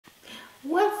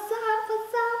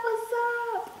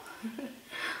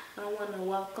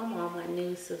welcome all my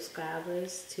new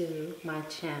subscribers to my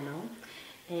channel.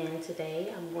 And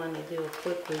today I'm going to do a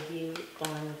quick review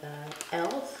on the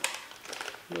e.l.f.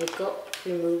 Makeup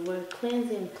Remover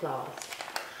Cleansing Cloth.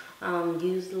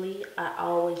 Usually I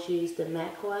always use the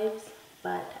MAC wipes,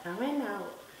 but I ran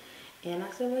out. And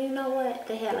I said, well, you know what?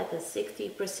 They had like a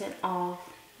 60% off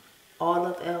all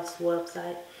of e.l.f.'s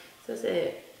website. So I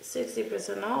said,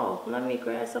 60% off. Let me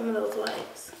grab some of those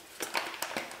wipes.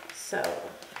 So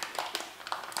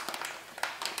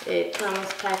it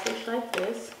comes packaged like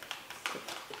this.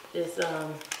 It's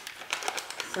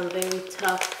some very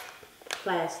tough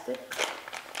plastic.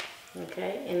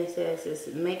 Okay, and it says it's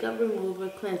makeup remover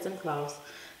cleansing cloths.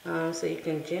 So you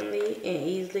can gently and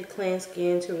easily cleanse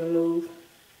skin to remove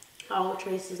all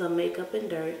traces of makeup and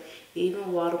dirt,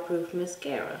 even waterproof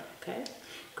mascara. Okay,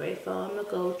 great for on the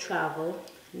go travel.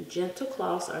 Gentle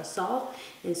cloths are soft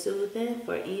and soothing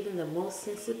for even the most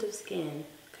sensitive skin.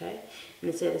 Okay, and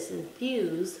it says it's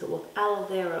infused with aloe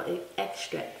vera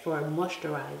extract for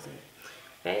moisturizing.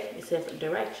 Okay, it says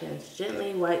directions: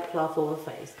 gently wipe cloth over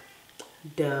face.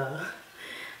 Duh.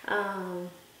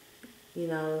 You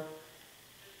know,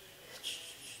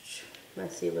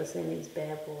 let's see what's in these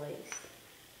bad boys.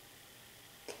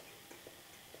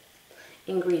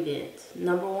 Ingredients.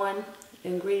 Number one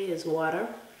ingredient is water.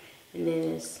 And then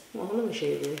it's, well, let me show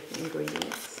you the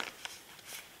ingredients.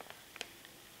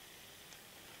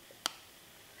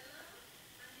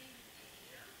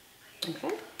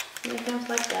 Okay, and it comes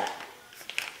like that.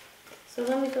 So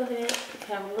let me go ahead and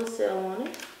have a little seal on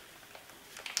it.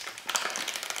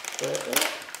 Flip it.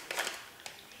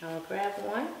 I'll grab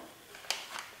one.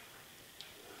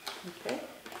 Okay.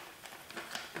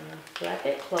 And flap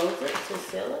it, close it to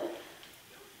seal it.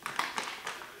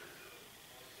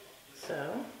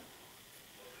 So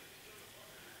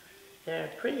they're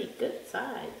a pretty good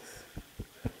size.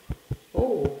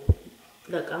 Oh,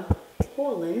 look, I'm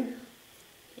pulling,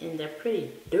 and they're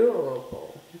pretty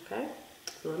durable. Okay,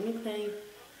 so let me clean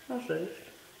my face.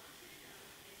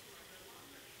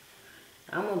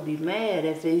 I'm gonna be mad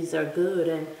if these are good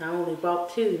and I only bought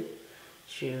two.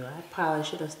 Shoot, I probably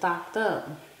should have stocked up.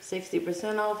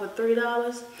 60% off for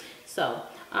 $3. So,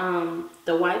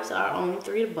 the wipes are only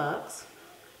 $3.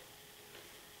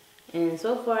 And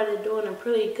so far they're doing a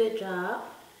pretty good job.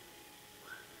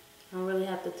 I don't really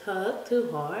have to tug too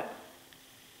hard.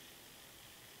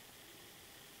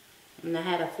 And I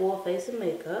had a full face of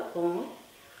makeup on.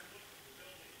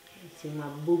 See my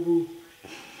boo-boo.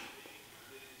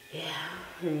 Yeah,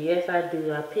 and yes I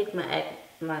do. I pick my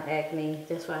acne.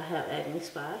 That's why I have acne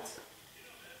spots.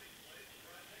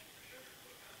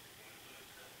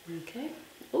 Okay.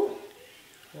 Ooh,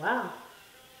 wow.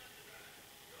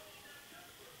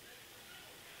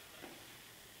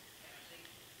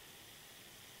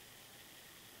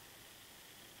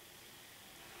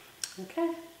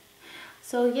 Okay.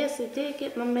 So yes, it did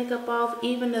get my makeup off,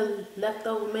 even the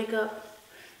leftover makeup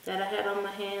that I had on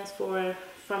my hands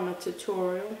from a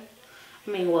tutorial. I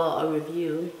mean, well, a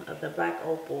review of the Black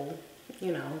Opal,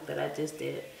 you know, that I just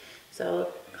did.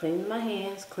 So, clean my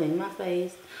hands, clean my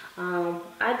face.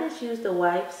 I just use the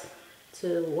wipes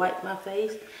to wipe my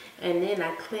face, and then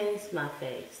I cleanse my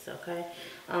face, okay?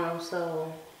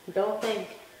 So, don't think,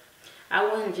 I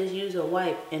wouldn't just use a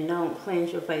wipe and don't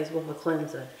cleanse your face with a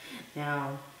cleanser.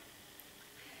 Now,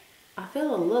 I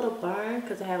feel a little burn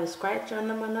because I have a scratch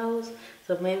under my nose.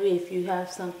 So maybe if you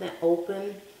have something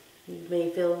open, you may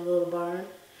feel a little burn.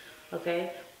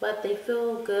 Okay, but they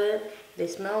feel good. They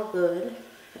smell good.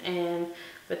 And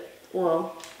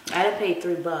well, I didn't pay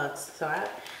 $3, so I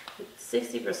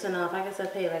 60% off. I guess I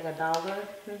paid like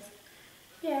 $1.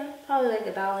 Yeah, probably like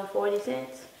 $1.40.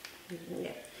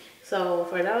 Yeah. So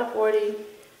for $1.40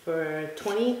 for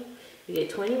 20, you get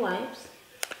 20 wipes.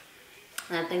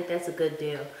 I think that's a good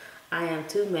deal. I am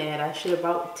too mad. I should have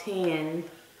bought 10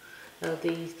 of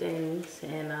these things,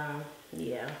 and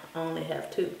yeah, I only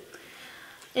have 2.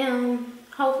 And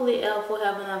hopefully e.l.f. will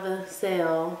have another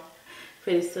sale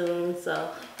pretty soon.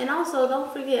 So, and also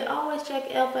don't forget, always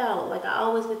check e.l.f. out. Like I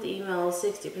always get the email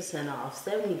 60% off,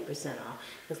 70% off,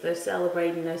 because they're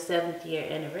celebrating their 7th year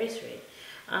anniversary.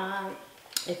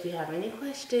 If you have any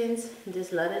questions,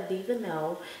 just let a diva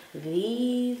know.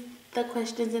 Leave the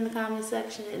questions in the comment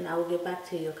section and I will get back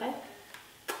to you, okay?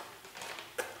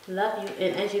 Love you.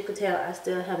 And as you can tell, I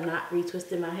still have not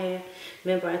retwisted my hair.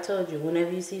 Remember I told you,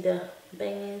 whenever you see the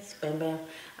bands, bam bam,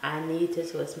 I need to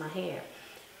twist my hair.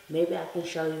 Maybe I can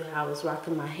show you how I was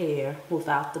rocking my hair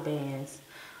without the bands.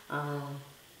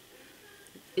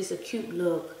 It's a cute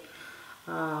look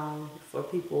for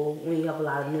people when you have a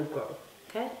lot of new growth,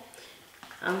 okay?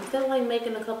 I'm still like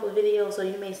making a couple of videos, so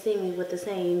you may see me with the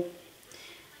same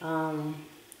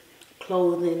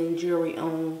clothing and jewelry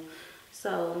on.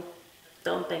 So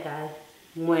don't think I'm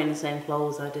wearing the same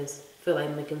clothes. I just feel like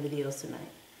making videos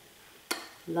tonight.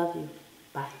 Love you.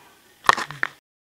 Bye.